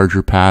of a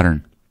larger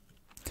pattern.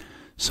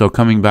 So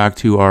coming back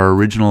to our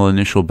original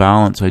initial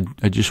balance, I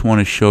just want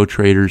to show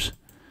traders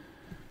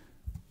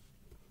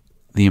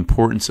the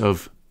importance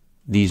of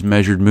these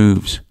measured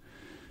moves.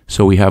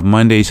 So we have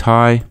Monday's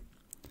high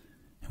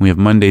and we have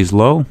Monday's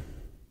low.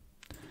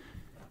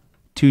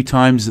 2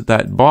 times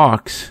that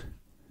box,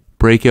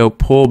 breakout,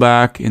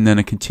 pullback, and then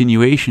a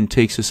continuation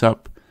takes us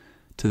up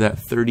to that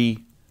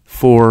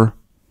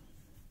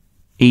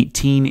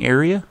 34.18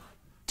 area.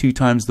 2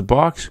 times the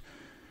box.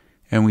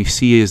 And we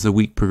see as the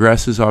week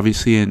progresses,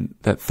 obviously, in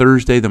that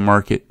Thursday, the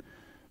market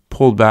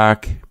pulled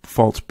back,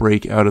 false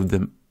break out of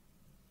the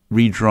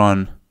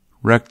redrawn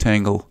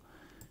rectangle,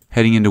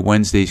 heading into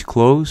Wednesday's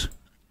close.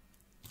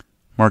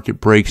 Market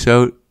breaks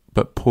out,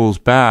 but pulls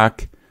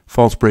back,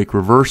 false break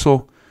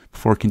reversal.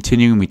 Before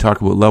continuing, we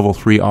talk about level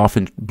 3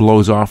 often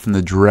blows off in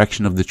the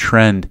direction of the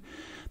trend.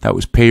 That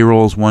was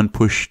payrolls, 1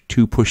 push,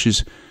 2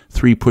 pushes,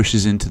 3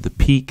 pushes into the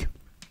peak.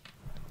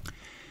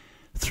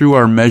 Through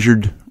our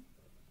measured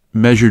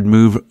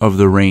move of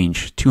the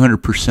range,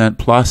 200%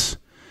 plus,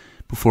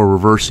 before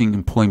reversing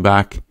and pulling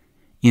back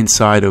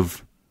inside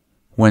of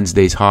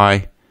Wednesday's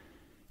high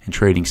and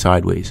trading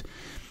sideways.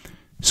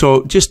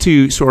 So just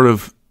to sort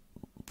of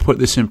put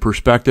this in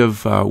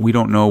perspective, we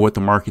don't know what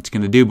the market's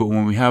going to do, but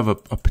when we have a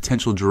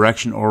potential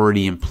direction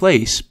already in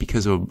place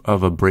because of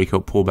a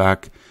breakout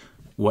pullback,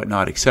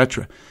 whatnot,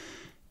 etc.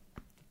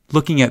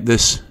 Looking at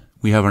this,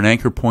 we have an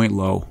anchor point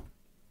low.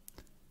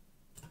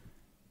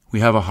 We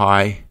have a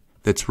high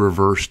that's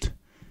reversed.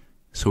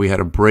 So we had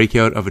a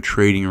breakout of a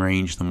trading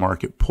range. The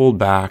market pulled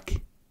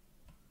back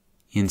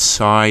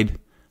inside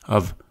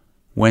of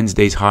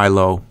Wednesday's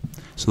high-low.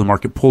 So the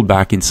market pulled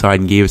back inside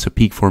and gave us a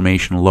peak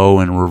formation low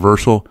and a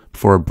reversal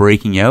before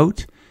breaking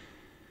out.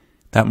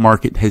 That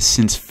market has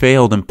since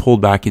failed and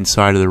pulled back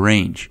inside of the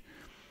range.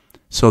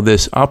 So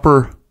this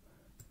upper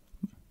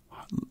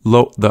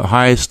low, the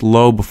highest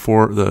low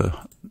before the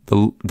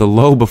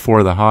low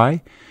before the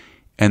high,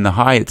 and the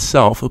high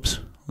itself, oops,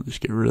 I'll just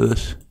get rid of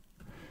this,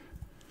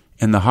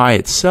 and the high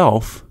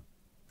itself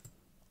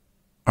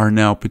are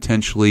now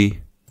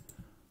potentially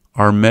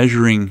our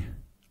measuring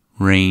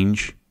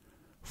range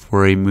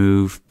for a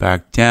move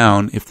back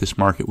down if this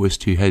market was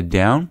to head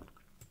down.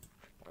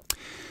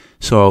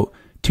 So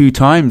two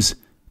times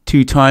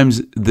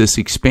this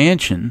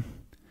expansion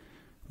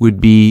would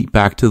be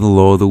back to the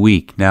low of the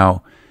week.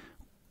 Now,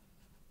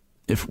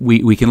 if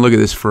we can look at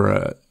this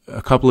for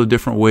a couple of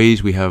different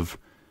ways. We have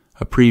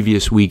a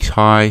previous week's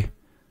high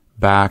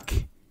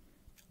back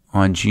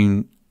on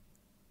June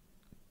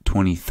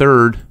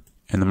 23rd,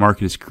 and the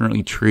market is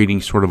currently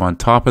trading sort of on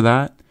top of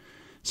that.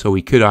 So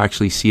we could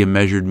actually see a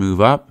measured move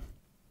up.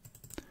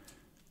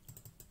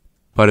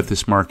 But if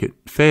this market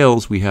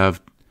fails, we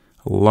have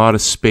a lot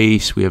of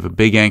space. We have a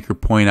big anchor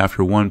point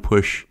after 1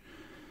 push,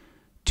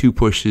 2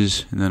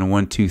 pushes, and then a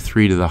 1, 2,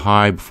 3 to the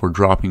high before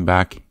dropping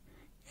back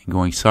and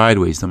going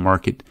sideways. The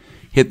market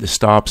hit the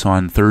stops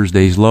on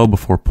Thursday's low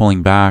before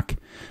pulling back.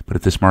 But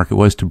if this market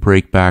was to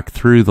break back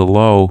through the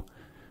low,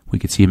 we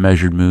could see a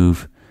measured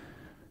move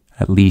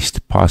at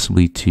least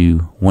possibly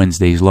to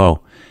Wednesday's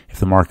low. If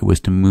the market was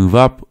to move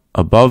up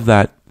above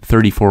that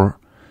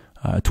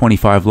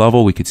 34.25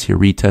 level, we could see a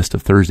retest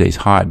of Thursday's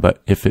high.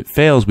 But if it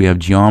fails, we have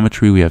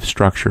geometry, we have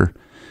structure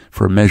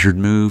for a measured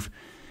move,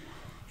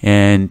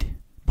 and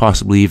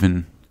possibly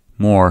even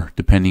more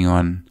depending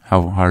on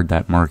how hard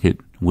that market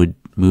would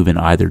move in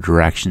either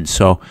direction.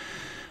 So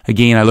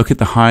again, I look at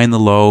the high and the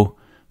low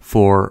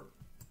for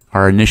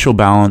our initial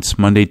balance,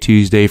 Monday,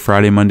 Tuesday,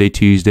 Friday, Monday,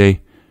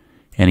 Tuesday.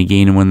 And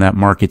again, when that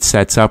market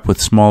sets up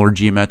with smaller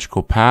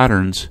geometrical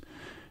patterns,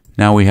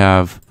 now we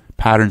have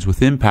patterns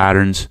within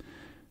patterns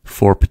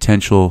for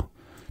potential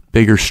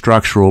bigger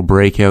structural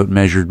breakout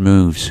measured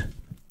moves.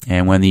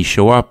 And when these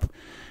show up,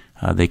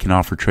 they can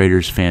offer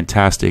traders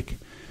fantastic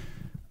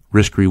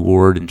risk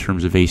reward in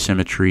terms of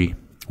asymmetry,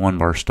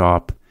 1-bar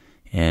stop,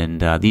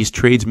 and these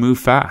trades move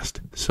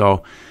fast.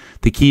 So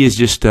the key is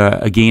just,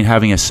 again,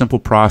 having a simple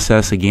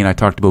process. Again, I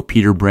talked about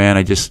Peter Brand.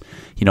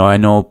 I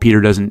know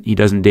Peter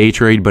doesn't day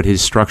trade, but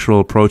his structural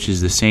approach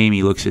is the same.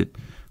 He looks at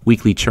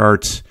weekly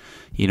charts,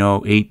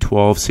 8,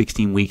 12,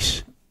 16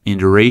 weeks in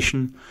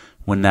duration.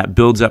 When that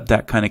builds up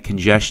that kind of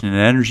congestion and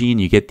energy and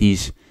you get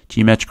these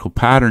geometrical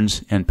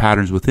patterns and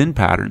patterns within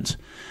patterns,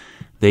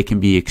 they can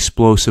be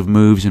explosive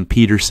moves. And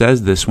Peter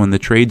says this, when the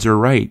trades are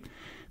right,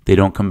 they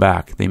don't come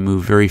back. They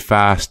move very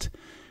fast.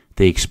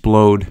 They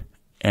explode,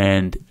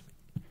 and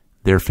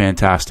they're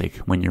fantastic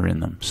when you're in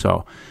them.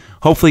 So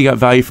hopefully you got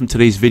value from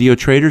today's video,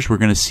 traders. We're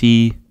going to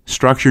see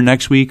structure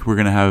next week. We're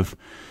going to have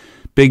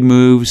big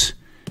moves,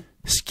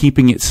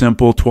 keeping it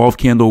simple, 12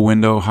 candle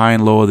window, high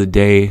and low of the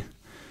day,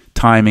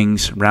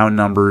 timings, round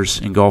numbers,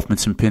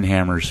 engulfments, and pin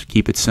hammers.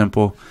 Keep it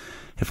simple.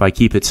 If I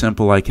keep it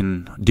simple, I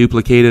can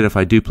duplicate it. If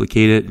I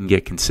duplicate it and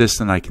get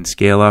consistent, I can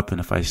scale up. And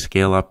if I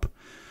scale up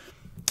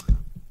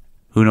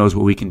who knows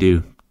what we can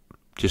do.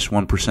 Just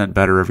 1%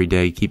 better every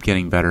day. Keep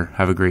getting better.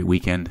 Have a great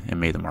weekend, and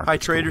may the market. Hi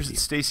traders,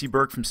 it's Stacey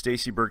Burke from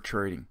Stacey Burke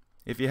Trading.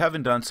 If you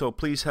haven't done so,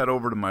 please head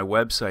over to my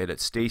website at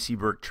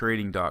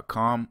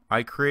staceyburktrading.com.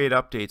 I create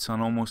updates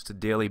on almost a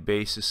daily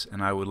basis,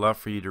 and I would love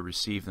for you to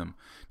receive them.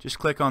 Just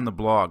click on the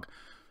blog.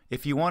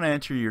 If you want to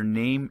enter your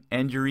name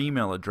and your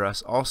email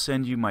address, I'll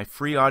send you my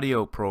free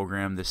audio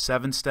program, the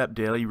 7-Step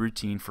Daily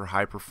Routine for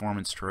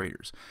High-Performance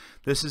Traders.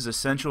 This is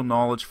essential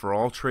knowledge for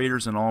all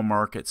traders in all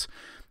markets,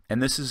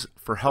 and this is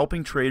for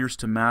helping traders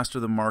to master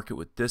the market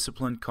with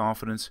discipline,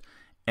 confidence,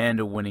 and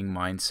a winning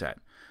mindset.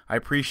 I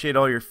appreciate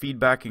all your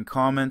feedback and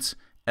comments.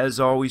 As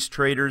always,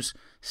 traders,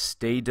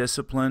 stay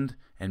disciplined,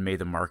 and may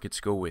the markets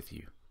go with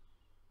you.